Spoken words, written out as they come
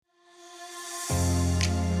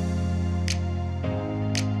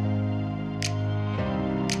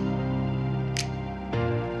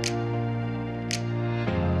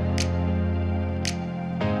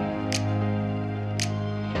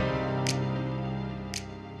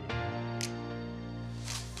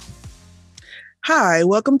Hi,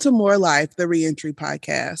 welcome to More Life, the Reentry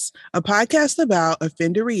Podcast, a podcast about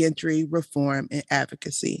offender reentry, reform, and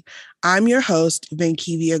advocacy. I'm your host,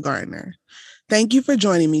 Vankivia Gardner. Thank you for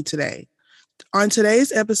joining me today. On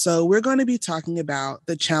today's episode, we're going to be talking about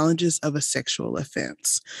the challenges of a sexual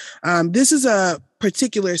offense. This is a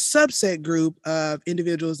particular subset group of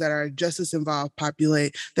individuals that are justice involved,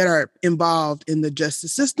 that are involved in the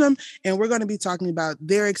justice system, and we're going to be talking about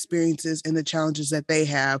their experiences and the challenges that they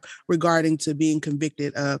have regarding to being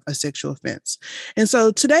convicted of a sexual offense. And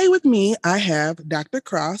so today with me, I have Dr.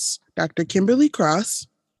 Kras, Dr. Kimberly Kras.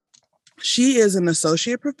 She is an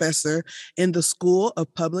associate professor in the School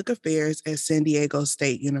of Public Affairs at San Diego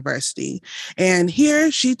State University. And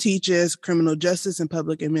here she teaches criminal justice and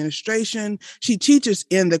public administration. She teaches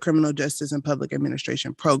in the criminal justice and public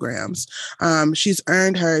administration programs. She's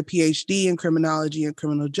earned her PhD in criminology and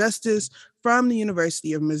criminal justice from the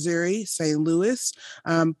University of Missouri, St. Louis,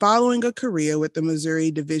 following a career with the Missouri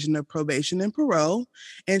Division of Probation and Parole.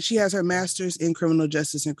 And she has her master's in criminal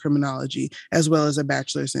justice and criminology, as well as a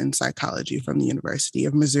bachelor's in psychology from the University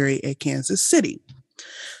of Missouri at Kansas City.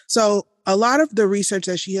 So a lot of the research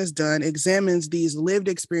that she has done examines these lived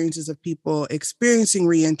experiences of people experiencing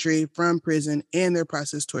reentry from prison and their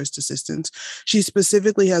process towards assistance. She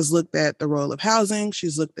specifically has looked at the role of housing.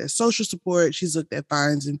 She's looked at social support. She's looked at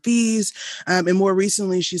fines and fees. And more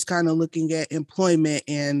recently, she's kind of looking at employment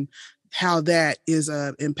and how that is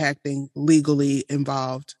impacting legally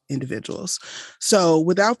involved individuals. So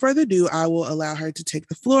without further ado, I will allow her to take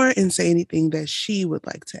the floor and say anything that she would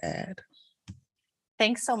like to add.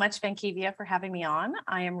 Thanks so much, Vankivia, for having me on.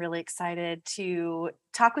 I am really excited to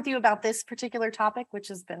talk with you about this particular topic, which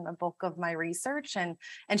has been the bulk of my research, and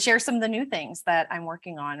share some of the new things that I'm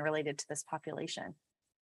working on related to this population.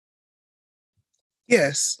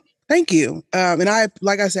 Yes. Thank you. And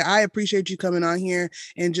like I said, I appreciate you coming on here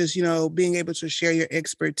and just, being able to share your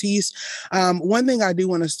expertise. One thing I do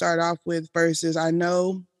want to start off with first is I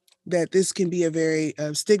know that this can be a very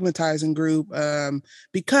stigmatizing group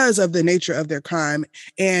because of the nature of their crime.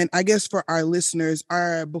 And I guess for our listeners,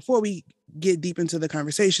 before we get deep into the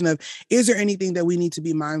conversation of, is there anything that we need to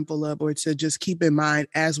be mindful of or to just keep in mind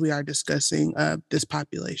as we are discussing this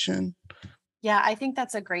population? Yeah, I think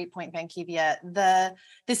that's a great point, Vankivia.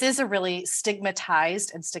 This is a really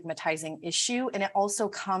stigmatized and stigmatizing issue, and it also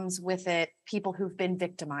comes with it people who've been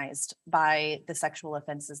victimized by the sexual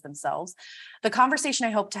offenses themselves. The conversation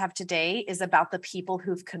I hope to have today is about the people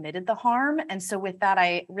who've committed the harm. And so with that,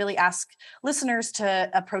 I really ask listeners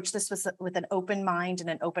to approach this with an open mind and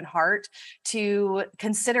an open heart to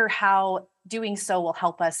consider how doing so will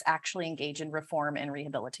help us actually engage in reform and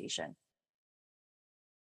rehabilitation.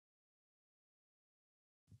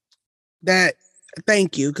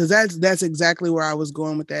 Thank you, because that's exactly where I was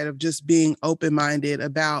going with that, of just being open-minded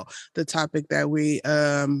about the topic that we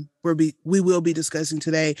will be discussing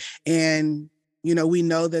today. And we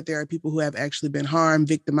know that there are people who have actually been harmed,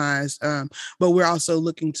 victimized, but we're also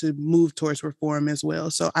looking to move towards reform as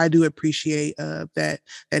well. So I do appreciate that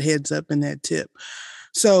heads up and that tip.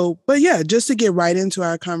 So, but yeah, just to get right into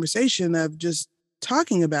our conversation of just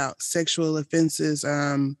talking about sexual offenses,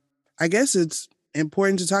 I guess it's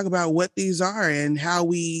important to talk about what these are and how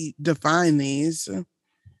we define these.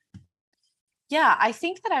 Yeah, I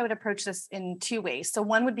think that I would approach this in two ways. So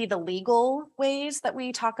one would be the legal ways that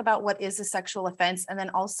we talk about what is a sexual offense, and then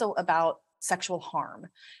also about sexual harm.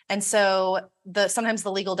 And so sometimes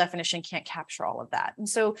the legal definition can't capture all of that. And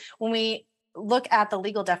so when we look at the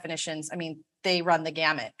legal definitions, I mean, they run the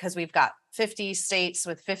gamut because we've got 50 states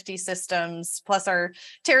with 50 systems, plus our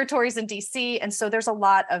territories in DC. And so there's a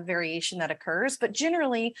lot of variation that occurs, but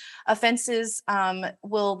generally offenses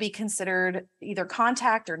will be considered either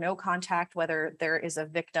contact or no contact, whether there is a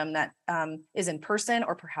victim that is in person,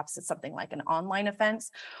 or perhaps it's something like an online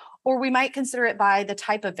offense. Or we might consider it by the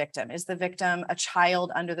type of victim. Is the victim a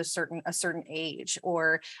child under a certain age,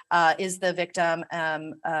 or is the victim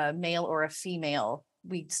a male or a female?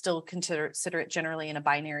 We still consider it generally in a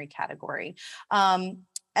binary category.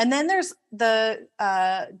 And then there's the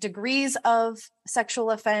degrees of sexual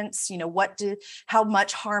offense, how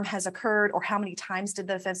much harm has occurred or how many times did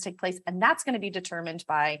the offense take place. And that's going to be determined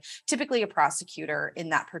by typically a prosecutor in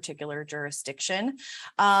that particular jurisdiction.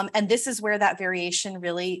 And this is where that variation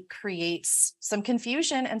really creates some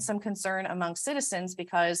confusion and some concern among citizens,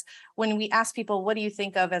 because when we ask people, what do you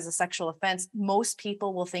think of as a sexual offense? Most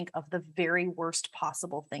people will think of the very worst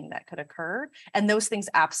possible thing that could occur. And those things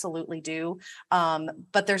absolutely do.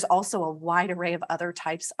 But there's also a wide array of other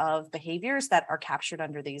types of behaviors that are captured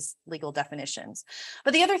under these legal definitions.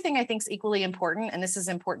 But the other thing I think is equally important, and this is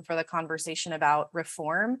important for the conversation about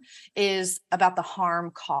reform, is about the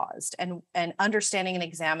harm caused and understanding and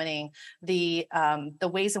examining the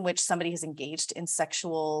ways in which somebody has engaged in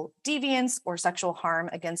sexual deviance or sexual harm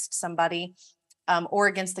against somebody or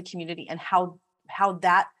against the community, and how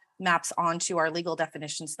that maps onto our legal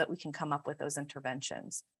definitions so that we can come up with those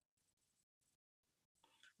interventions.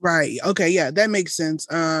 Right. Okay. Yeah, that makes sense.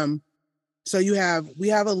 So we have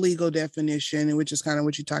a legal definition, which is kind of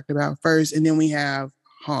what you talked about first, and then we have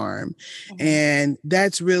harm. Mm-hmm. And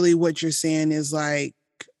that's really what you're saying is like,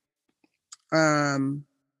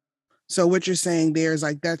 so what you're saying there is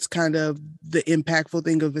like, that's kind of the impactful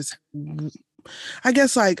thing of this, I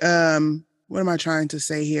guess, like, what am I trying to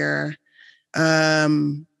say here?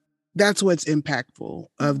 That's what's impactful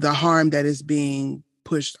of the harm that is being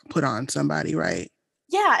put on somebody, right?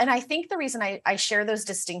 Yeah. And I think the reason I share those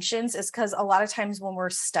distinctions is because a lot of times when we're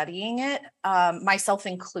studying it, myself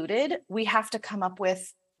included, we have to come up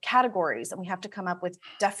with categories and we have to come up with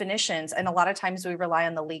definitions. And a lot of times we rely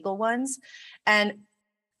on the legal ones. And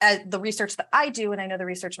the research that I do, and I know the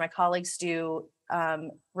research my colleagues do,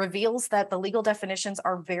 reveals that the legal definitions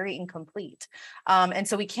are very incomplete. And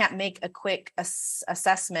so we can't make a quick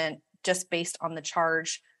assessment just based on the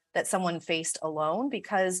charge that someone faced alone,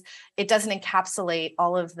 because it doesn't encapsulate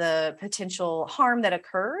all of the potential harm that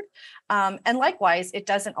occurred. And likewise, it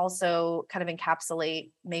doesn't also kind of encapsulate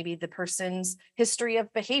maybe the person's history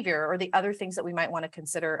of behavior or the other things that we might want to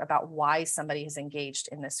consider about why somebody is engaged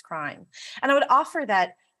in this crime. And I would offer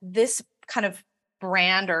that this kind of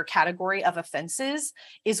brand or category of offenses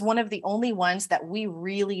is one of the only ones that we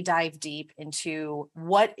really dive deep into.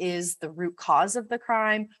 What is the root cause of the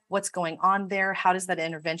crime? What's going on there? How does that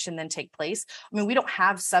intervention then take place? I mean, we don't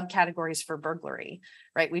have subcategories for burglary,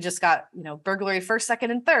 right? We just got, burglary first,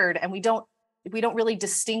 second, and third, and we don't really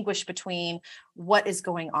distinguish between what is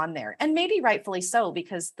going on there. And maybe rightfully so,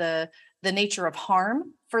 because the nature of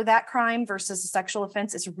harm for that crime versus a sexual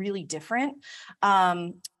offense is really different.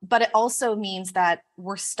 But it also means that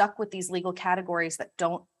we're stuck with these legal categories that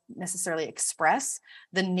don't necessarily express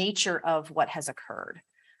the nature of what has occurred.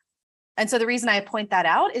 And so the reason I point that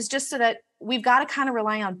out is just so that we've got to kind of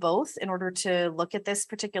rely on both in order to look at this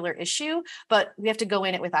particular issue, but we have to go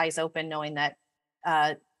in it with eyes open, knowing that,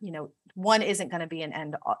 one isn't going to be an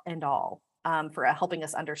end all. For helping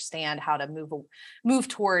us understand how to move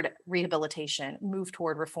toward rehabilitation, move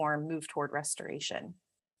toward reform, move toward restoration.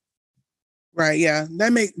 Right. Yeah,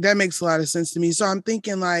 that makes a lot of sense to me. So I'm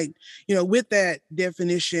thinking like, with that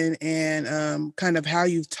definition and kind of how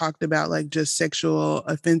you've talked about like just sexual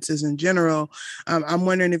offenses in general, I'm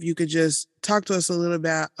wondering if you could just talk to us a little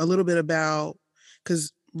bit about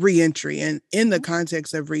because reentry and in the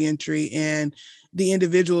context of reentry and the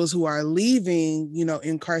individuals who are leaving,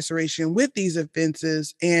 incarceration with these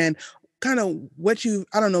offenses, and kind of what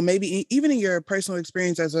I don't know, maybe even in your personal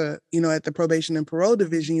experience as at the probation and parole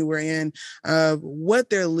division you were in, what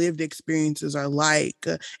their lived experiences are like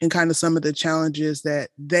and kind of some of the challenges that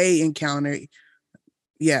they encounter.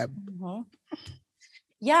 Yeah. Mm-hmm.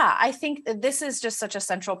 Yeah, I think this is just such a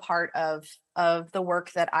central part of the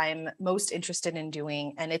work that I'm most interested in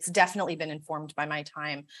doing. And it's definitely been informed by my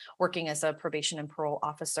time working as a probation and parole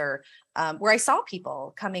officer, where I saw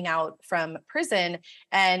people coming out from prison.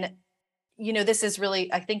 And, this is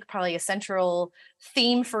really, I think, probably a central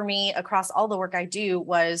theme for me across all the work I do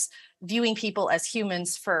was viewing people as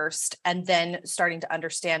humans first, and then starting to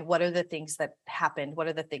understand what are the things that happened, what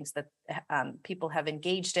are the things that people have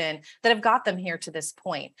engaged in that have got them here to this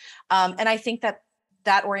point. And I think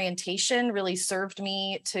that orientation really served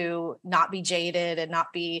me to not be jaded and not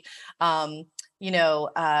be,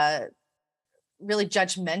 really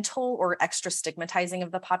judgmental or extra stigmatizing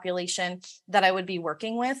of the population that I would be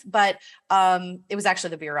working with. But it was actually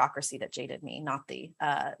the bureaucracy that jaded me, not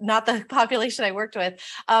the population I worked with,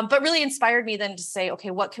 but really inspired me then to say, okay,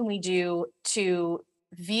 what can we do to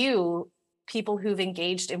view people who've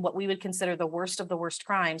engaged in what we would consider the worst of the worst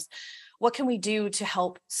crimes? What can we do to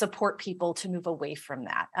help support people to move away from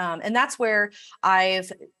that? And that's where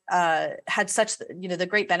I've had such, the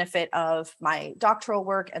great benefit of my doctoral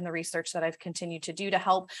work and the research that I've continued to do to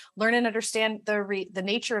help learn and understand the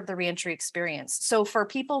nature of the reentry experience. So for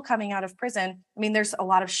people coming out of prison, I mean, there's a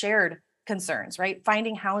lot of shared concerns, right?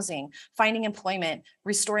 Finding housing, finding employment,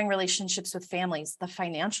 restoring relationships with families, the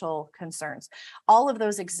financial concerns, all of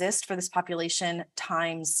those exist for this population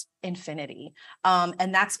times infinity.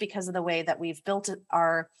 And that's because of the way that we've built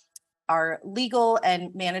our legal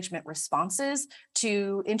and management responses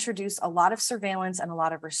to introduce a lot of surveillance and a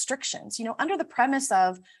lot of restrictions, under the premise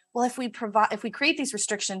of well, if we create these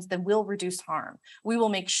restrictions, then we'll reduce harm. We will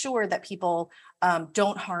make sure that people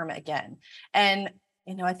don't harm again. And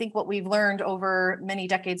I think what we've learned over many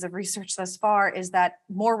decades of research thus far is that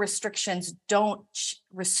more restrictions don't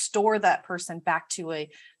restore that person back to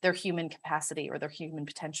their human capacity or their human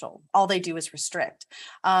potential. All they do is restrict.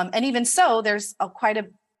 And even so, there's quite a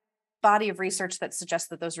body of research that suggests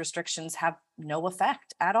that those restrictions have no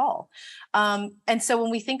effect at all. And so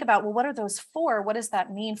when we think about, well, what are those for? What does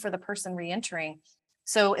that mean for the person reentering?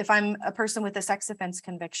 So if I'm a person with a sex offense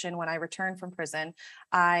conviction, when I return from prison,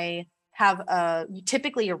 I have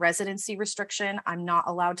typically a residency restriction. I'm not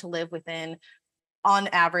allowed to live within, on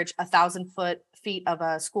average, 1,000 feet of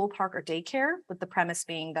a school, park, or daycare, with the premise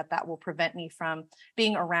being that will prevent me from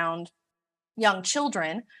being around young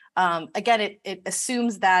children. Again, it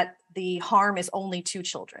assumes that the harm is only to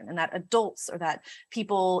children, and that adults or that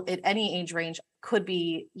people at any age range could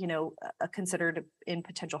be, considered in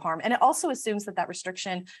potential harm. And it also assumes that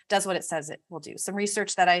restriction does what it says it will do. Some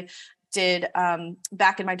research that I did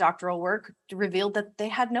back in my doctoral work revealed that they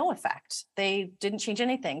had no effect. They didn't change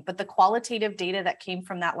anything, but the qualitative data that came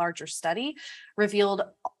from that larger study revealed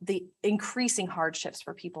the increasing hardships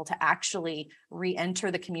for people to actually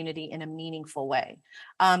re-enter the community in a meaningful way.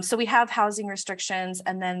 So we have housing restrictions,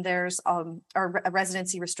 and then there's or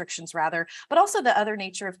residency restrictions rather, but also the other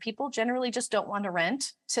nature of people generally just don't want to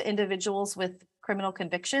rent to individuals with criminal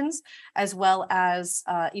convictions, as well as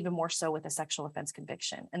even more so with a sexual offense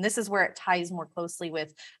conviction. And this is where it ties more closely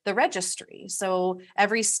with the registry. So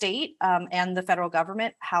every state and the federal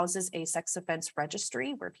government houses a sex offense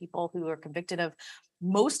registry where people who are convicted of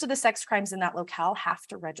most of the sex crimes in that locale have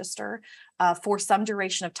to register for some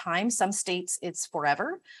duration of time. Some states, it's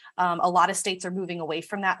forever. A lot of states are moving away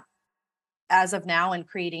from that as of now and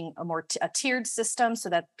creating a tiered system so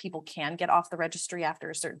that people can get off the registry after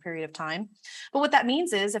a certain period of time. But what that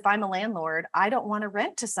means is if I'm a landlord, I don't want to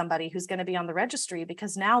rent to somebody who's going to be on the registry,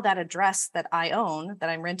 because now that address that I own, that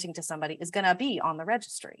I'm renting to somebody, is going to be on the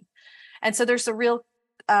registry. And so there's a real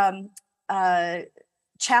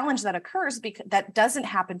challenge that occurs that doesn't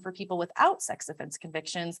happen for people without sex offense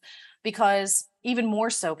convictions, because even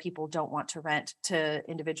more so, people don't want to rent to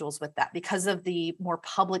individuals with that because of the more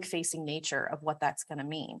public facing nature of what that's going to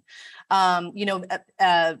mean.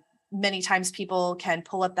 Many times people can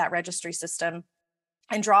pull up that registry system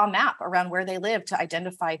and draw a map around where they live to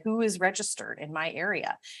identify who is registered in my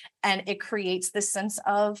area. And it creates this sense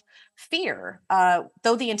of fear,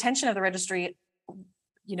 though the intention of the registry,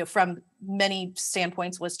 from many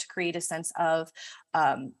standpoints, was to create a sense of,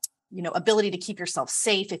 ability to keep yourself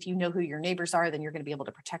safe. If you know who your neighbors are, then you're going to be able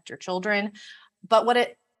to protect your children. But what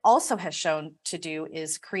it also has shown to do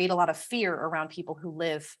is create a lot of fear around people who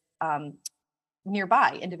live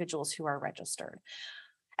nearby individuals who are registered.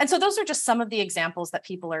 And so those are just some of the examples that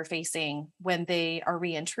people are facing when they are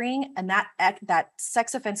reentering, and that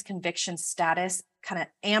sex offense conviction status kind of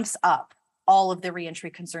amps up all of the reentry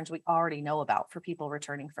concerns we already know about for people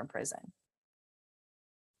returning from prison.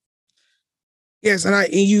 Yes, and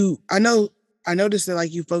I noticed that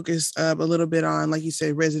you focused a little bit on, like you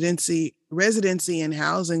said, residency and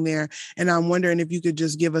housing there. And I'm wondering if you could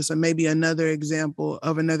just give us maybe another example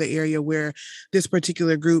of another area where this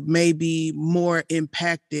particular group may be more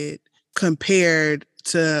impacted compared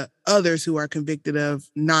to others who are convicted of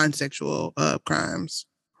non-sexual crimes.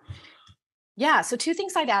 Yeah, so two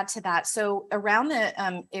things I'd add to that. So around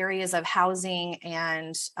the areas of housing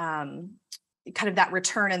and kind of that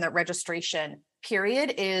return and that registration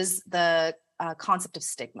period is the concept of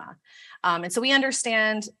stigma. And so we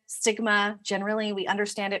understand stigma generally, we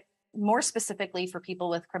understand it more specifically for people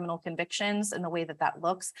with criminal convictions and the way that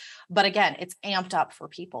looks. But again, it's amped up for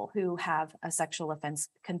people who have a sexual offense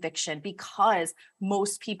conviction, because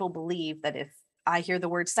most people believe that if I hear the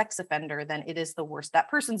word sex offender, then it is the worst. That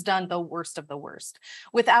person's done the worst of the worst,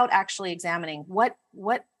 without actually examining what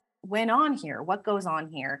went on here, what goes on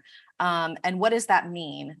here, and what does that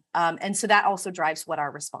mean? And so that also drives what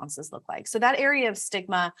our responses look like. So that area of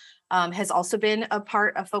stigma has also been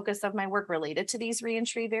a focus of my work related to these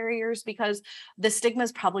reentry barriers, because the stigma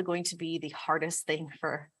is probably going to be the hardest thing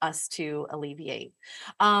for us to alleviate.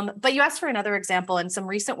 But you asked for another example, and some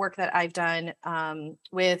recent work that I've done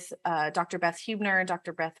with Dr. Beth Hubner,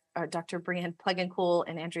 Dr. Brianne Plegancool,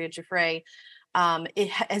 and Andrea Giuffre. It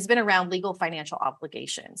has been around legal financial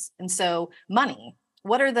obligations. And so money,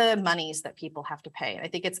 what are the monies that people have to pay? And I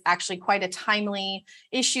think it's actually quite a timely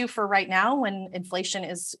issue for right now, when inflation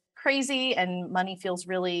is crazy and money feels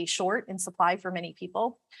really short in supply for many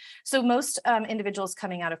people. So most individuals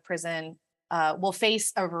coming out of prison will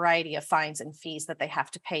face a variety of fines and fees that they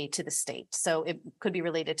have to pay to the state. So it could be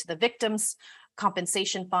related to the victims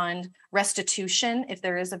compensation fund, restitution if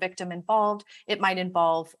there is a victim involved. It might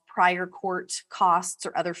involve prior court costs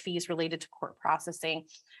or other fees related to court processing.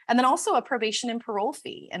 And then also a probation and parole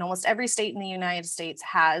fee. And almost every state in the United States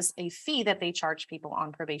has a fee that they charge people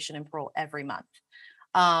on probation and parole every month.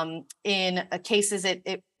 In cases,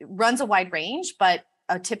 it runs a wide range, but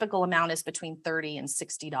a typical amount is between $30 and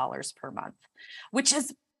 $60 per month, which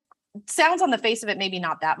sounds on the face of it, maybe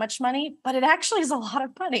not that much money, but it actually is a lot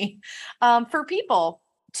of money for people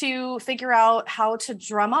to figure out how to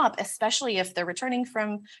drum up, especially if they're returning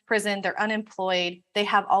from prison, they're unemployed, they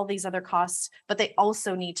have all these other costs, but they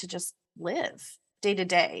also need to just live day to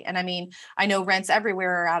day. And I mean, I know rents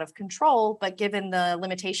everywhere are out of control, but given the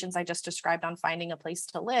limitations I just described on finding a place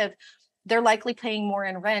to live, they're likely paying more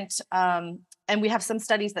in rent. And we have some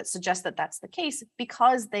studies that suggest that that's the case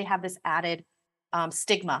because they have this added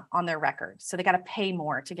stigma on their record. So they got to pay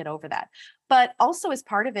more to get over that. But also as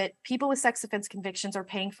part of it, people with sex offense convictions are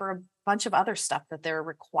paying for a bunch of other stuff that they're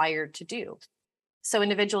required to do. So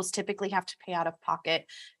individuals typically have to pay out of pocket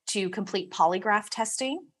to complete polygraph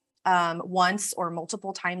testing once or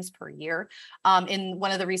multiple times per year. In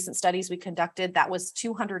one of the recent studies we conducted, that was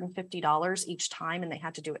 $250 each time, and they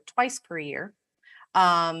had to do it twice per year.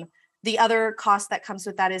 The other cost that comes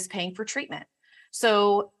with that is paying for treatment.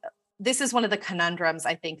 So this is one of the conundrums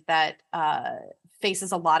I think that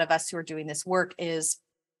faces a lot of us who are doing this work is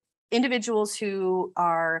individuals who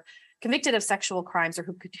are convicted of sexual crimes or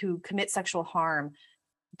who commit sexual harm.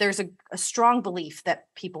 There's a strong belief that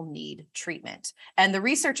people need treatment. And the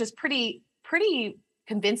research is pretty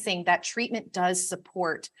convincing that treatment does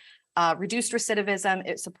support reduced recidivism.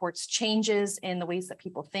 It supports changes in the ways that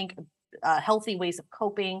people think, healthy ways of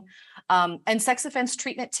coping. And sex offense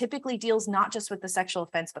treatment typically deals not just with the sexual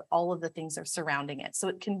offense, but all of the things that are surrounding it. So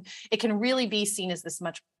it can really be seen as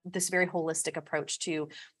this very holistic approach to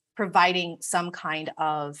providing some kind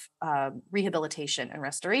of rehabilitation and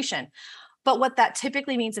restoration. But what that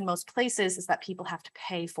typically means in most places is that people have to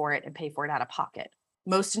pay for it and pay for it out of pocket.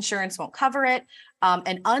 Most insurance won't cover it.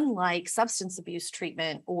 And unlike substance abuse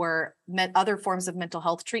treatment or other forms of mental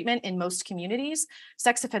health treatment in most communities,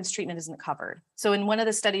 sex offense treatment isn't covered. So in one of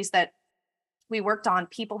the studies that we worked on,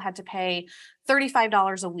 people had to pay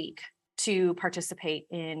 $35 a week to participate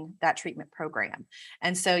in that treatment program.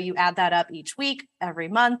 And so you add that up each week, every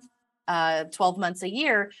month, 12 months a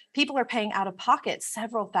year, people are paying out of pocket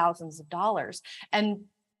several thousands of dollars. And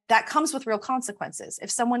that comes with real consequences. If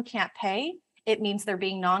someone can't pay, it means they're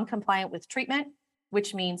being non-compliant with treatment,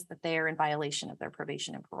 which means that they are in violation of their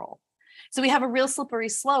probation and parole. So we have a real slippery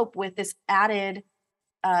slope with this added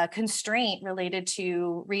constraint related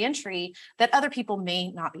to reentry that other people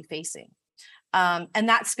may not be facing. And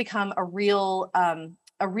that's become a real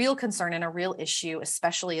concern and a real issue,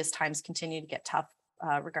 especially as times continue to get tough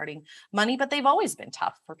regarding money, but they've always been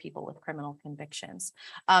tough for people with criminal convictions.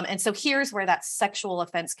 And so here's where that sexual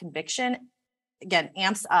offense conviction, again,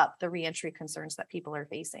 amps up the reentry concerns that people are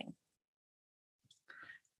facing.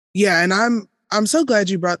 Yeah, and I'm so glad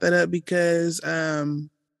you brought that up because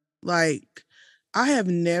like I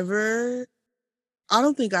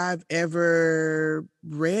don't think I've ever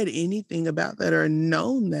read anything about that or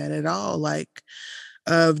known that at all, like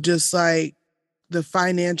of just like the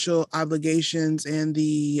financial obligations and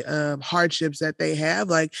the hardships that they have.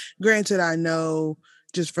 Like, granted, I know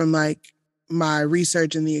just from like my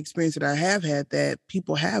research and the experience that I have had that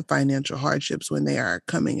people have financial hardships when they are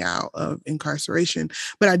coming out of incarceration,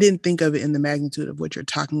 but I didn't think of it in the magnitude of what you're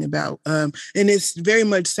talking about. And it's very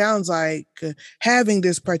much sounds like having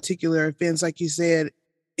this particular offense, like you said,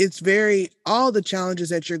 it's all the challenges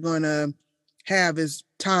that you're going to have is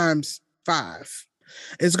times 5.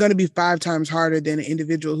 It's going to be 5 times harder than an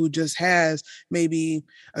individual who just has maybe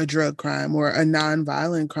a drug crime or a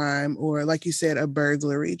nonviolent crime, or like you said, a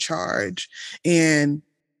burglary charge. And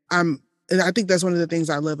I think that's one of the things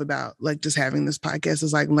I love about like just having this podcast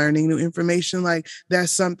is like learning new information. Like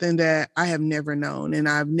that's something that I have never known. And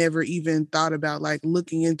I've never even thought about like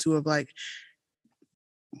looking into of like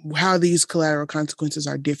how these collateral consequences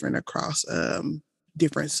are different across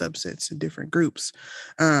different subsets and different groups.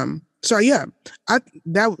 So yeah,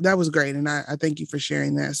 that was great. And I thank you for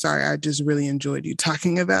sharing that. Sorry, I just really enjoyed you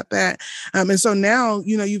talking about that. And so now,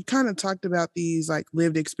 you've kind of talked about these like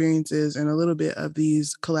lived experiences and a little bit of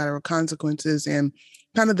these collateral consequences and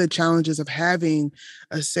kind of the challenges of having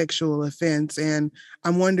a sexual offense. And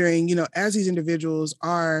I'm wondering, as these individuals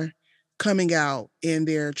are coming out and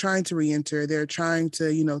they're trying to reenter, they're trying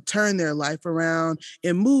to, turn their life around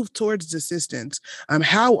and move towards desistance.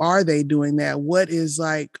 How are they doing that? What is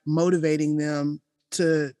like motivating them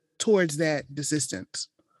towards that desistance?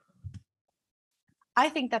 I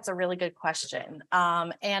think that's a really good question.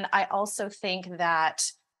 And I also think that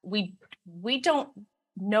we don't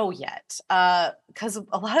know yet, because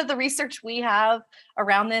a lot of the research we have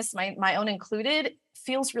around this, my own included,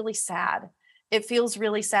 feels really sad. It feels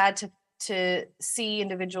really sad to see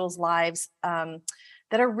individuals' lives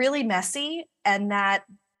that are really messy, and that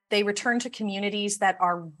they return to communities that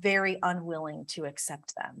are very unwilling to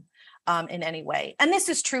accept them in any way. And this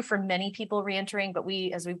is true for many people reentering, but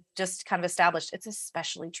as we've just kind of established, it's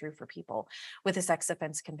especially true for people with a sex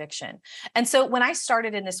offense conviction. And so when I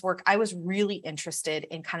started in this work, I was really interested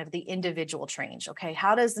in kind of the individual change. Okay,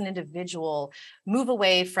 how does an individual move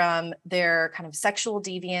away from their kind of sexual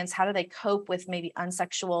deviance? How do they cope with maybe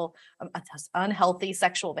unhealthy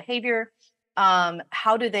sexual behavior?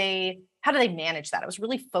 How do they manage that? I was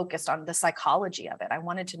really focused on the psychology of it. I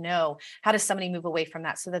wanted to know, how does somebody move away from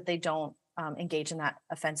that so that they don't engage in that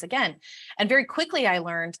offense again? And very quickly, I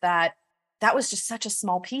learned that was just such a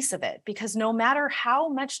small piece of it, because no matter how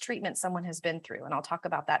much treatment someone has been through, and I'll talk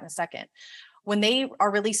about that in a second, when they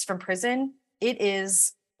are released from prison, it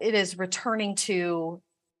is returning to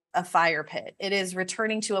a fire pit. It is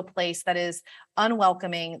returning to a place that is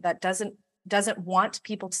unwelcoming, that doesn't want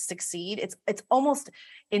people to succeed. It's almost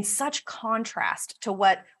in such contrast to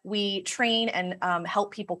what we train and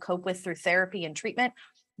help people cope with through therapy and treatment,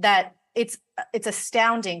 that it's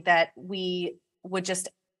astounding that we would just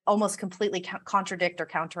almost completely contradict or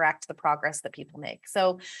counteract the progress that people make.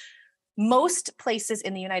 So most places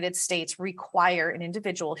in the United States require an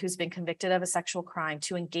individual who's been convicted of a sexual crime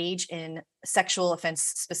to engage in sexual offense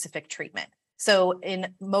specific treatment. So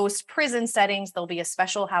in most prison settings, there'll be a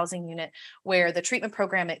special housing unit where the treatment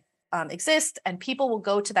program exists, and people will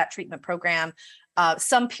go to that treatment program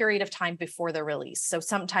some period of time before they're released. So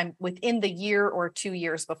sometime within the year or 2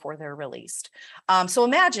 years before they're released. So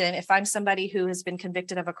imagine if I'm somebody who has been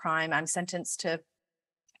convicted of a crime, I'm sentenced to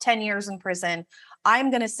 10 years in prison.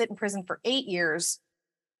 I'm going to sit in prison for 8 years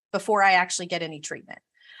before I actually get any treatment.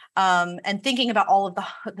 And thinking about all of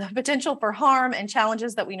the potential for harm and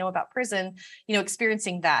challenges that we know about prison,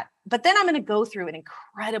 experiencing that. But then I'm going to go through an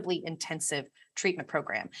incredibly intensive treatment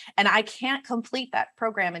program. And I can't complete that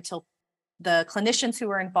program until the clinicians who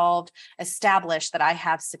are involved establish that I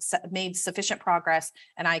have made sufficient progress,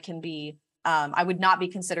 and I can be I would not be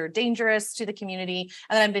considered dangerous to the community,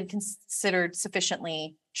 and that I've been considered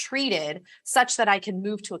sufficiently treated such that I can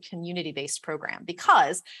move to a community-based program.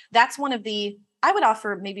 Because that's one of the, I would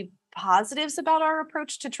offer maybe positives about our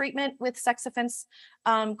approach to treatment with sex offense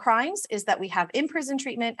crimes, is that we have in-prison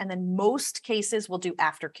treatment, and then most cases will do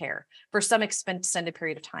aftercare for some extended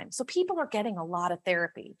period of time. So people are getting a lot of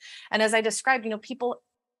therapy. And as I described,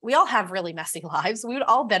 we all have really messy lives. We would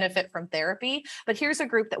all benefit from therapy, but here's a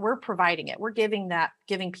group that we're providing it. We're giving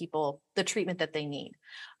people the treatment that they need.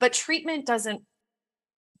 But treatment doesn't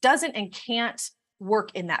and can't work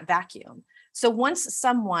in that vacuum. So once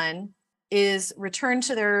someone is returned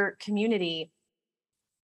to their community,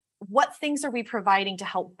 what things are we providing to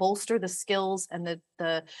help bolster the skills and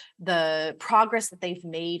the progress that they've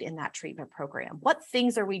made in that treatment program? What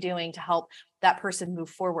things are we doing to help that person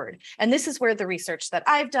move forward? And this is where the research that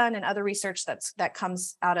I've done and other research that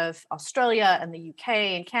comes out of Australia and the UK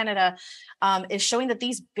and Canada is showing that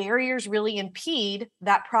these barriers really impede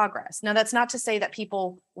that progress. Now, that's not to say that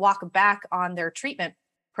people walk back on their treatment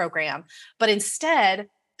program, but instead,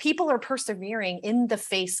 people are persevering in the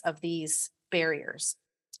face of these barriers.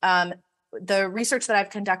 The research that I've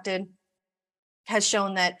conducted has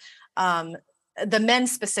shown that the men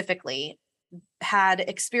specifically had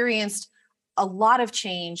experienced a lot of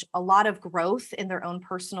change, a lot of growth in their own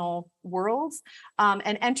personal worlds,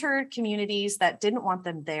 and entered communities that didn't want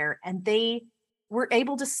them there. And they were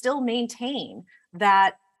able to still maintain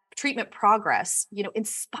that treatment progress, in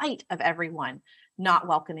spite of everyone not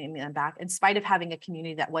welcoming them back, in spite of having a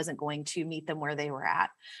community that wasn't going to meet them where they were at.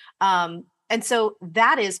 And so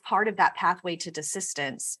that is part of that pathway to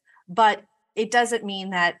desistance, but it doesn't mean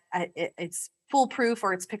that it's foolproof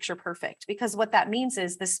or it's picture perfect, because what that means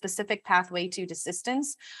is this specific pathway to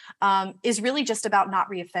desistance is really just about not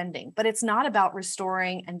reoffending, but it's not about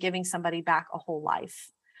restoring and giving somebody back a whole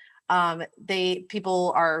life.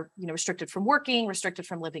 People are, restricted from working, restricted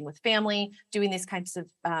from living with family, doing these kinds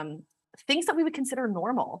of things that we would consider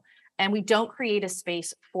normal. And we don't create a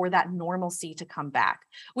space for that normalcy to come back,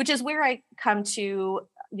 which is where I come to,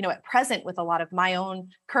 at present with a lot of my own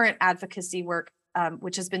current advocacy work,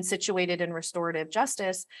 which has been situated in restorative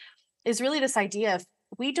justice, is really this idea of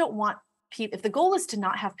we don't want people, if the goal is to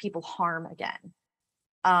not have people harm again,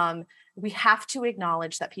 we have to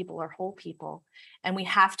acknowledge that people are whole people, and we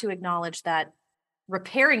have to acknowledge that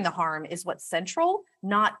repairing the harm is what's central,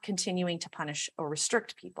 not continuing to punish or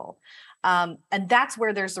restrict people. And that's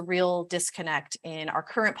where there's a real disconnect in our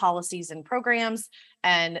current policies and programs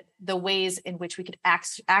and the ways in which we could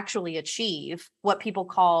actually achieve what people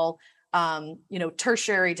call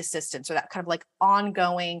tertiary desistance, or that kind of like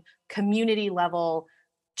ongoing community level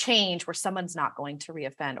change where someone's not going to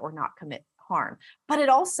reoffend or not commit harm. But it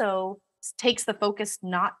also takes the focus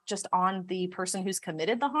not just on the person who's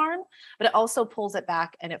committed the harm, but it also pulls it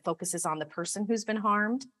back and it focuses on the person who's been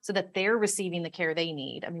harmed so that they're receiving the care they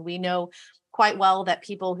need. I mean, we know quite well that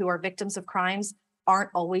people who are victims of crimes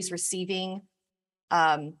aren't always receiving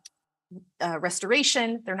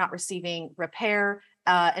restoration. They're not receiving repair,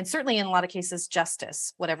 and certainly in a lot of cases,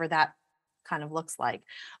 justice, whatever that kind of looks like.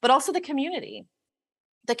 But also the community.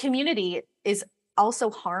 The community is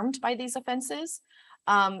also harmed by these offenses.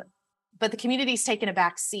 But the community's taken a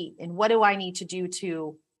back seat in what do I need to do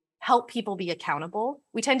to help people be accountable?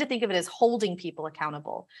 We tend to think of it as holding people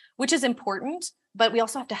accountable, which is important, but we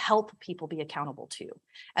also have to help people be accountable too.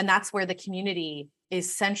 And that's where the community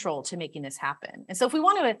is central to making this happen. And so if we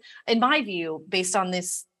want to, in my view, based on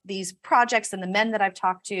these projects and the men that I've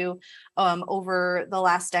talked to over the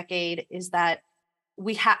last decade, is that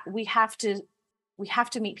we have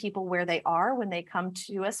to meet people where they are when they come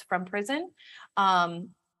to us from prison.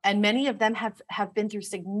 And many of them have been through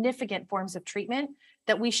significant forms of treatment,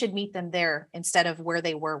 that we should meet them there instead of where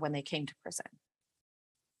they were when they came to prison.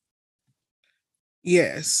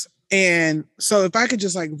 Yes. And so if I could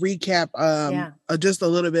just like recap just a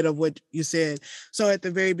little bit of what you said. So at the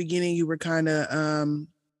very beginning, you were kind of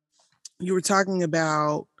you were talking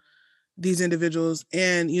about these individuals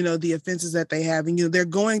and, the offenses that they have, and, they're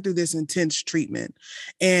going through this intense treatment.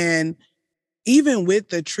 And even with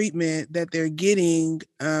the treatment that they're getting,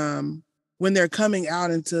 when they're coming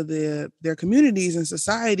out into their communities and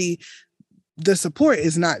society, the support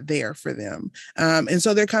is not there for them. And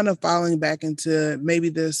so they're kind of falling back into maybe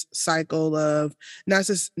this cycle of not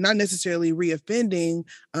necessarily reoffending,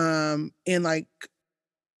 and like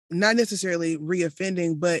not necessarily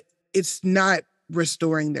reoffending, but it's not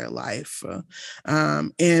restoring their life.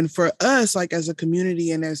 And for us, like as a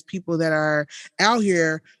community and as people that are out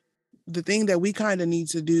here, the thing that we kind of need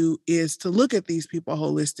to do is to look at these people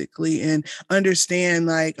holistically and understand,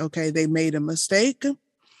 like, okay, they made a mistake.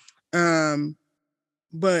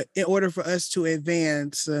 But in order for us to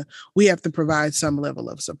advance, we have to provide some level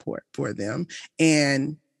of support for them.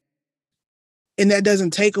 And that doesn't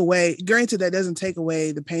take away, granted, that doesn't take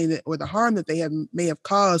away the pain or the harm that they may have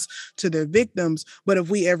caused to their victims. But if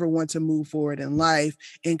we ever want to move forward in life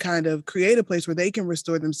and kind of create a place where they can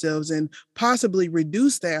restore themselves and possibly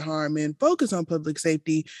reduce that harm and focus on public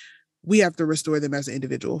safety, we have to restore them as an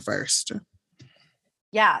individual first.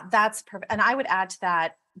 Yeah, that's perfect. And I would add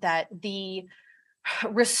to that the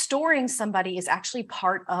restoring somebody is actually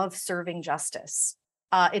part of serving justice.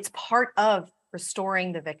 It's part of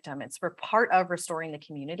restoring the victim. It's part of restoring the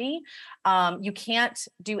community. You can't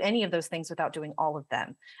do any of those things without doing all of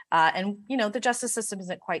them. And the justice system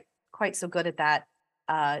isn't quite so good at that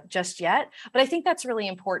just yet. But I think that's really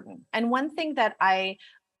important. And one thing that I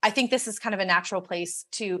think this is kind of a natural place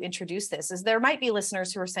to introduce this is there might be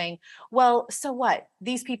listeners who are saying, well, so what?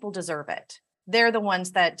 These people deserve it. They're the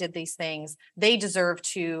ones that did these things. They deserve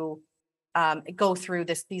to go through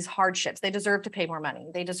these hardships. They deserve to pay more money.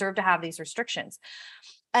 They deserve to have these restrictions.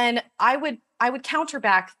 And I would counter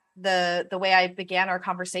back the way I began our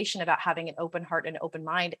conversation about having an open heart and open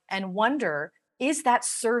mind and wonder, is that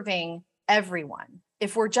serving everyone?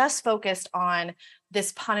 If we're just focused on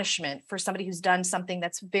this punishment for somebody who's done something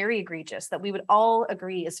that's very egregious, that we would all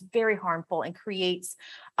agree is very harmful and creates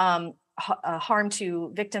harm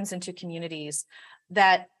to victims and to communities,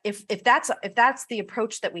 that if that's the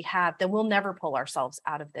approach that we have, then we'll never pull ourselves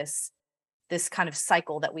out of this kind of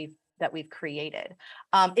cycle that we've created.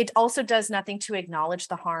 It also does nothing to acknowledge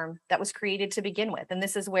the harm that was created to begin with. And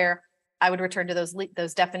this is where I would return to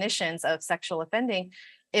those definitions of sexual offending.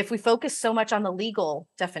 If we focus so much on the legal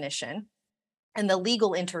definition and the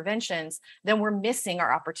legal interventions, then we're missing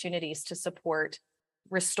our opportunities to support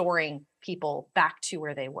restoring people back to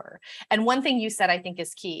where they were. And one thing you said, I think,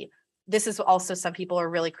 is key. This is also some people are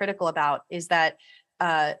really critical about, is that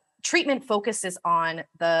treatment focuses on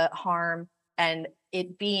the harm and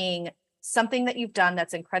it being something that you've done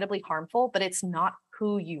that's incredibly harmful, but it's not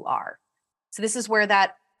who you are. So this is where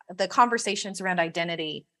the conversations around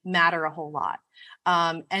identity matter a whole lot.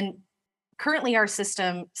 And currently our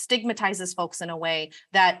system stigmatizes folks in a way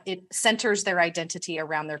that it centers their identity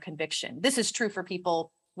around their conviction. This is true for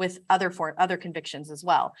people with other convictions as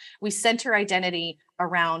well. We center identity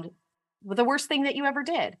around the worst thing that you ever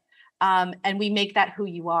did. And we make that who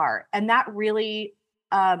you are. And that really,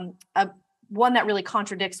 one that really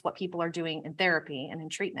contradicts what people are doing in therapy and in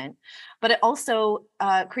treatment, but it also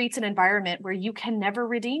creates an environment where you can never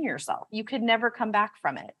redeem yourself. You could never come back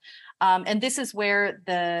from it. And this is where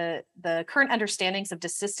the current understandings of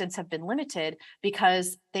desistance have been limited,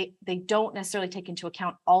 because they don't necessarily take into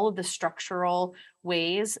account all of the structural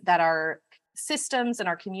ways that our systems and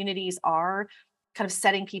our communities are kind of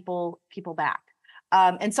setting people back.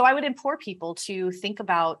 And so I would implore people to think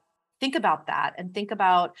about that, and think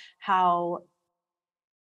about how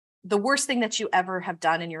the worst thing that you ever have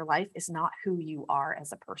done in your life is not who you are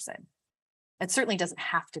as a person. It certainly doesn't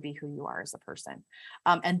have to be who you are as a person.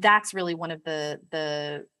 And that's really one of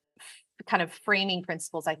the kind of framing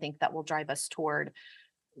principles, I think, that will drive us toward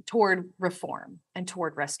reform and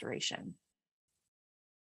toward restoration.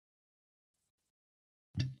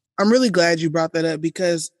 I'm really glad you brought that up,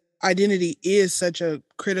 because identity is such a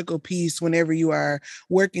critical piece whenever you are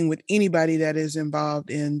working with anybody that is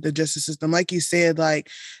involved in the justice system. Like you said,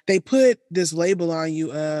 like, they put this label on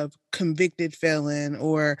you of convicted felon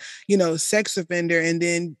or, sex offender. And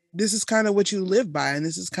then this is kind of what you live by. And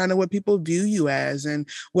this is kind of what people view you as and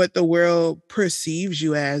what the world perceives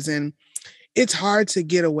you as. And it's hard to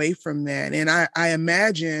get away from that. And I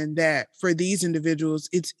imagine that for these individuals,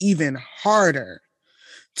 it's even harder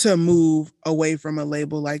to move away from a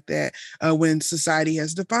label like that when society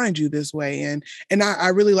has defined you this way. And I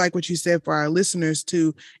really like what you said for our listeners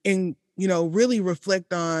to, and really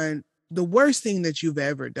reflect on the worst thing that you've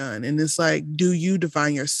ever done. And it's like, do you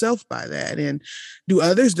define yourself by that? And do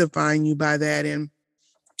others define you by that? And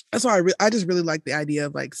that's why I just really like the idea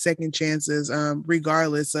of like second chances,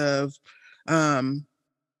 regardless of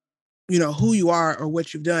who you are or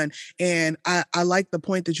what you've done. And I like the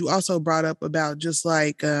point that you also brought up about just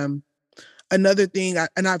like another thing,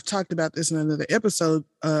 and I've talked about this in another episode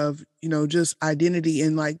of, just identity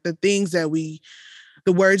and like the things that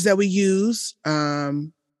the words that we use,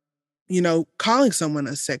 calling someone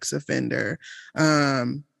a sex offender,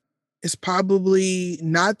 is probably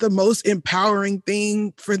not the most empowering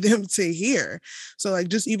thing for them to hear. So like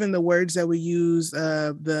just even the words that we use,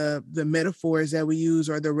 the metaphors that we use,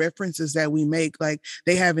 or the references that we make, like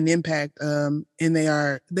they have an impact, and they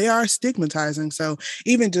are stigmatizing. So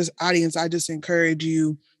even just audience, I just encourage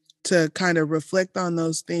you to kind of reflect on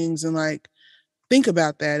those things and like think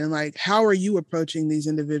about that, and like, how are you approaching these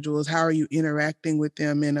individuals? How are you interacting with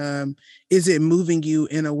them? And is it moving you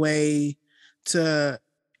in a way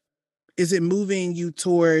is it moving you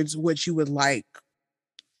towards what you would like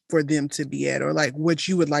for them to be at, or like what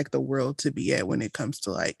you would like the world to be at when it comes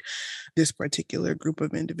to like this particular group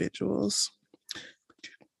of individuals?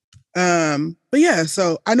 But yeah,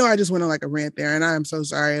 so I know I just went on like a rant there, and I'm so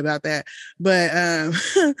sorry about that. But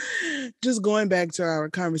just going back to our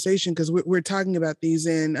conversation, because we're talking about these,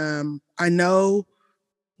 and I know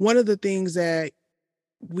one of the things that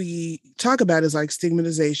we talk about is like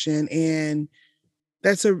stigmatization, and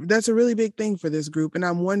that's a really big thing for this group. And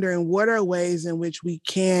I'm wondering, what are ways in which we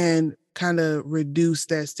can kind of reduce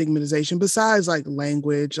that stigmatization besides like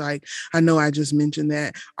language? Like, I know I just mentioned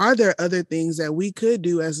that. Are there other things that we could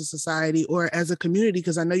do as a society or as a community?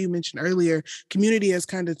 Because I know you mentioned earlier, community has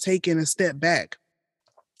kind of taken a step back.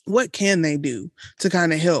 What can they do to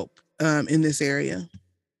kind of help in this area?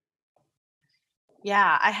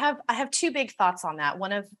 Yeah, I have two big thoughts on that.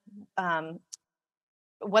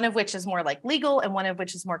 One of which is more like legal, and one of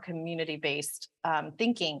which is more community-based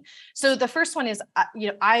thinking. So the first one is,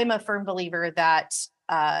 I am a firm believer that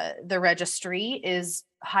the registry is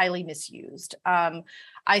highly misused.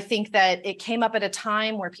 I think that it came up at a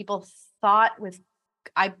time where people thought with,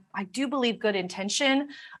 I do believe, good intention,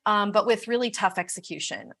 but with really tough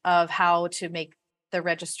execution of how to make the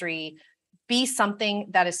registry be something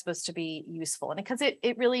that is supposed to be useful. And because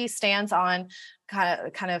it really stands on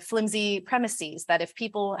kind of flimsy premises that if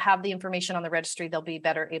people have the information on the registry, they'll be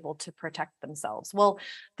better able to protect themselves. Well,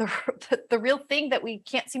 the real thing that we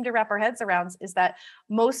can't seem to wrap our heads around is that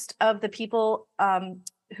most of the people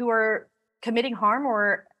who are committing harm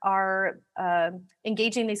or are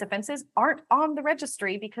engaging in these offenses aren't on the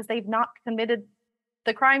registry because they've not committed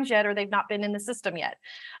the crimes yet, or they've not been in the system yet.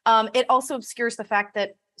 It also obscures the fact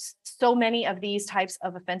that so many of these types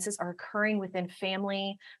of offenses are occurring within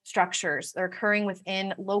family structures. They're occurring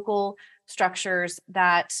within local structures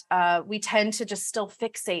that we tend to just still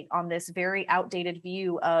fixate on this very outdated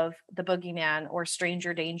view of the boogeyman or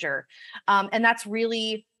stranger danger. And that's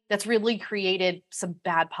really that's really created some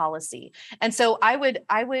bad policy. And so I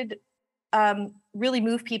would really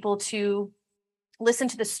move people to listen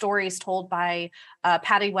to the stories told by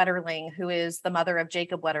Patty Wetterling, who is the mother of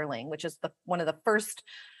Jacob Wetterling, which is one of the first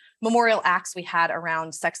memorial acts we had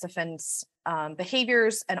around sex offense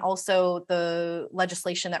behaviors, and also the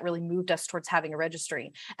legislation that really moved us towards having a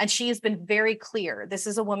registry. And she has been very clear. This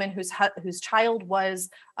is a woman whose child was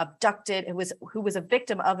abducted, who was a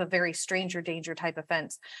victim of a very stranger danger type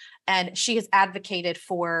offense. And she has advocated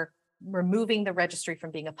for removing the registry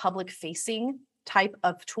from being a public facing type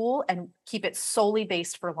of tool and keep it solely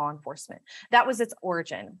based for law enforcement. That was its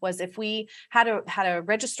origin, was if we had a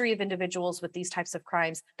registry of individuals with these types of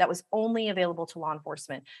crimes that was only available to law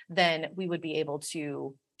enforcement, then we would be able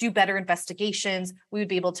to do better investigations. We would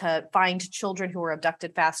be able to find children who were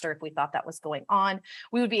abducted faster if we thought that was going on.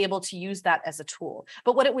 We would be able to use that as a tool.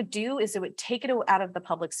 But what it would do is it would take it out of the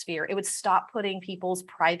public sphere. It would stop putting people's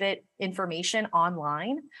private information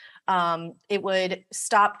online. It would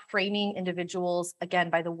stop framing individuals, again,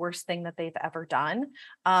 by the worst thing that they've ever done.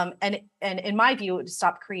 And in my view, it would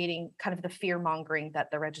stop creating kind of the fear mongering that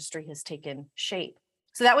the registry has taken shape.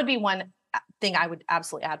 So that would be one thing I would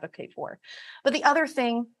absolutely advocate for. But the other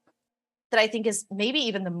thing that I think is maybe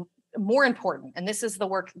even the more important, and this is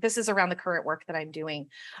around the current work that I'm doing,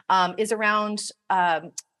 is around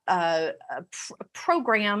a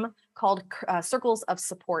program called Circles of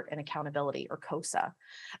Support and Accountability, or COSA.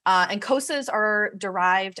 And COSAs are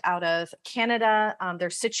derived out of Canada. They're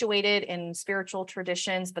situated in spiritual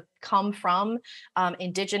traditions, but come from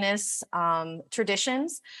Indigenous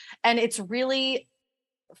traditions. And it's really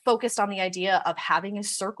focused on the idea of having a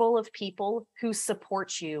circle of people who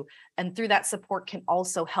support you, and through that support can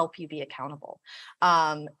also help you be accountable.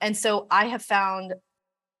 And so I have found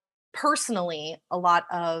personally a lot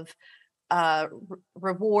of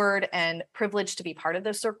reward and privilege to be part of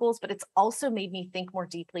those circles, but it's also made me think more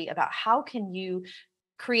deeply about how can you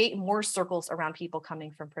create more circles around people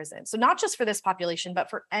coming from prison. So not just for this population, but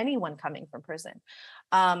for anyone coming from prison.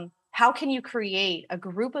 How can you create a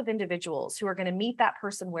group of individuals who are going to meet that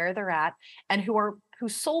person where they're at, and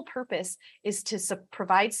whose sole purpose is to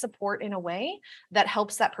provide support in a way that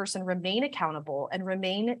helps that person remain accountable and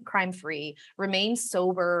remain crime-free, remain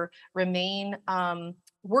sober, remain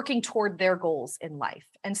working toward their goals in life.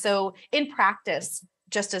 And so in practice,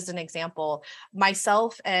 just as an example,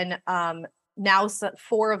 myself and now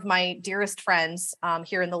 4 of my dearest friends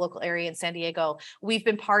here in the local area in San Diego, we've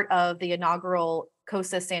been part of the inaugural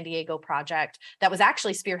COSA San Diego project that was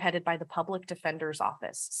actually spearheaded by the Public Defender's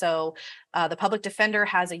Office. So the Public Defender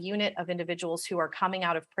has a unit of individuals who are coming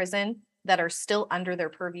out of prison that are still under their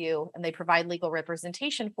purview, and they provide legal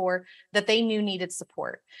representation for, that they knew needed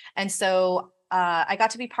support. And so I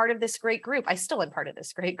got to be part of this great group. I still am part of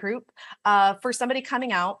this great group for somebody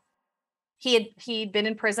coming out. He'd been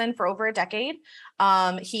in prison for over a decade.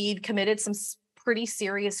 He'd committed some pretty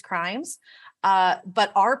serious crimes.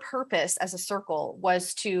 But our purpose as a circle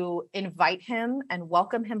was to invite him and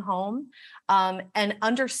welcome him home, and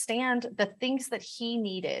understand the things that he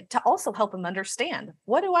needed, to also help him understand,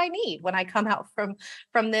 what do I need when I come out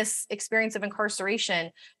from this experience of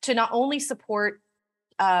incarceration, to not only support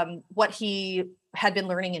what he had been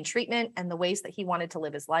learning in treatment and the ways that he wanted to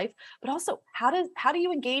live his life, but also how do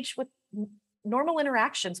you engage with normal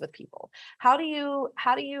interactions with people? How do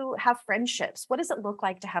you have friendships? What does it look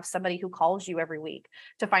like to have somebody who calls you every week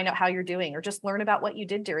to find out how you're doing, or just learn about what you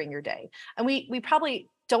did during your day? And we probably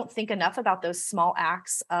don't think enough about those small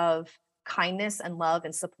acts of kindness and love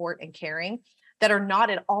and support and caring that are not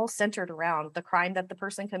at all centered around the crime that the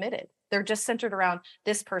person committed. They're just centered around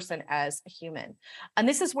this person as a human. And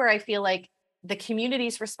this is where I feel like the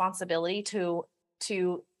community's responsibility to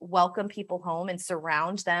welcome people home and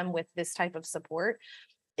surround them with this type of support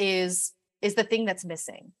is the thing that's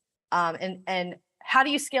missing. And how do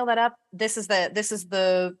you scale that up? This is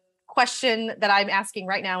the question that I'm asking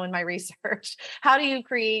right now in my research. How do you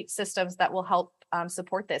create systems that will help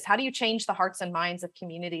support this? How do you change the hearts and minds of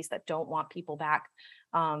communities that don't want people back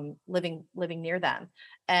living near them?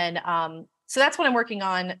 And so that's what I'm working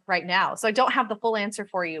on right now. So I don't have the full answer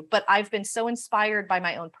for you, but I've been so inspired by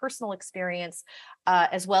my own personal experience,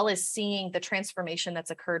 as well as seeing the transformation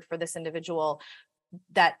that's occurred for this individual,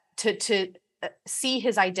 that to see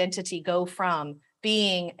his identity go from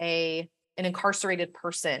being an incarcerated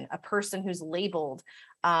person, a person who's labeled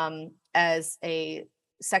as a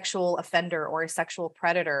sexual offender or a sexual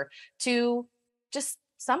predator, to just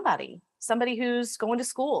somebody who's going to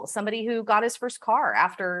school, somebody who got his first car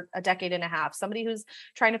after a decade and a half, somebody who's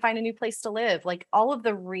trying to find a new place to live, like all of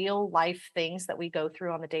the real life things that we go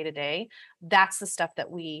through on the day-to-day. That's the stuff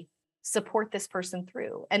that we support this person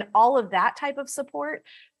through. And all of that type of support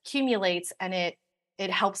accumulates, and it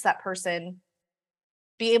helps that person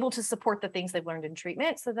be able to support the things they've learned in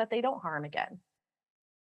treatment so that they don't harm again.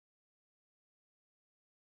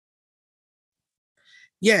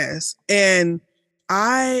 Yes. And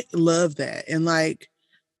I love that. And like,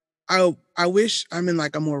 I wish I'm in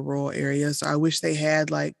like a more rural area. So I wish they had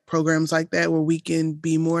like programs like that where we can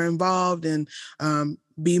be more involved and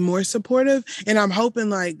be more supportive. And I'm hoping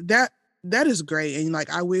like that is great. And like,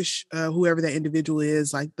 I wish whoever that individual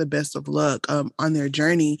is, like the best of luck on their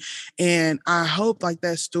journey. And I hope like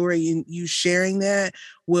that story and you sharing that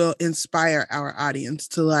will inspire our audience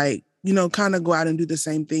to like, kind of go out and do the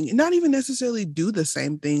same thing and not even necessarily do the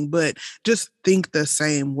same thing, but just think the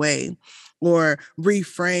same way or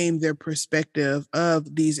reframe their perspective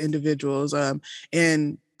of these individuals.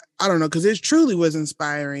 And I don't know, because it truly was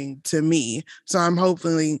inspiring to me. So I'm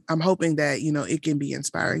hoping that, it can be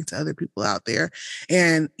inspiring to other people out there.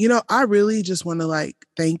 And, I really just want to like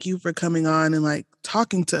thank you for coming on and like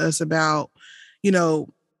talking to us about, you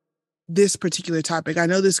know, this particular topic. I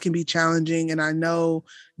know this can be challenging, and I know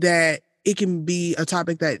that it can be a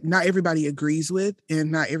topic that not everybody agrees with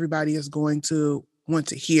and not everybody is going to want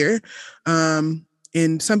to hear.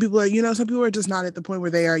 And some people are just not at the point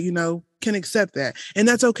where they are, can accept that. And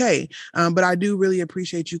that's okay. But I do really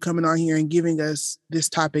appreciate you coming on here and giving us this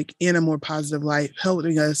topic in a more positive light,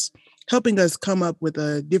 helping us come up with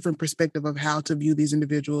a different perspective of how to view these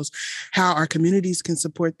individuals, how our communities can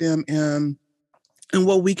support them, and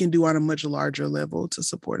what we can do on a much larger level to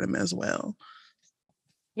support them as well.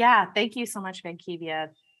 Yeah. Thank you so much, Vankivia.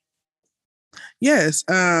 Yes.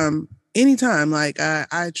 Anytime. Like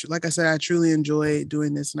like I said, I truly enjoy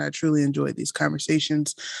doing this and I truly enjoy these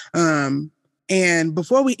conversations. And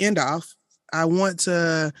before we end off, I want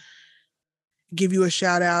to give you a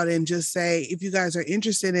shout out and just say, if you guys are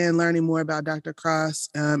interested in learning more about Dr. Kras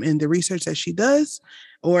and the research that she does,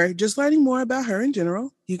 or just learning more about her in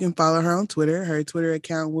general, you can follow her on Twitter. Her Twitter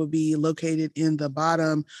account will be located in the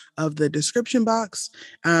bottom of the description box,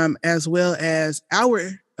 as well as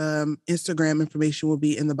our Instagram information will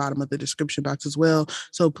be in the bottom of the description box as well.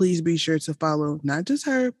 So please be sure to follow not just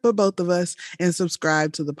her, but both of us, and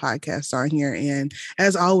subscribe to the podcast on here. And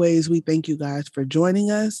as always, we thank you guys for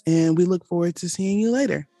joining us, and we look forward to seeing you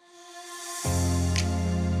later.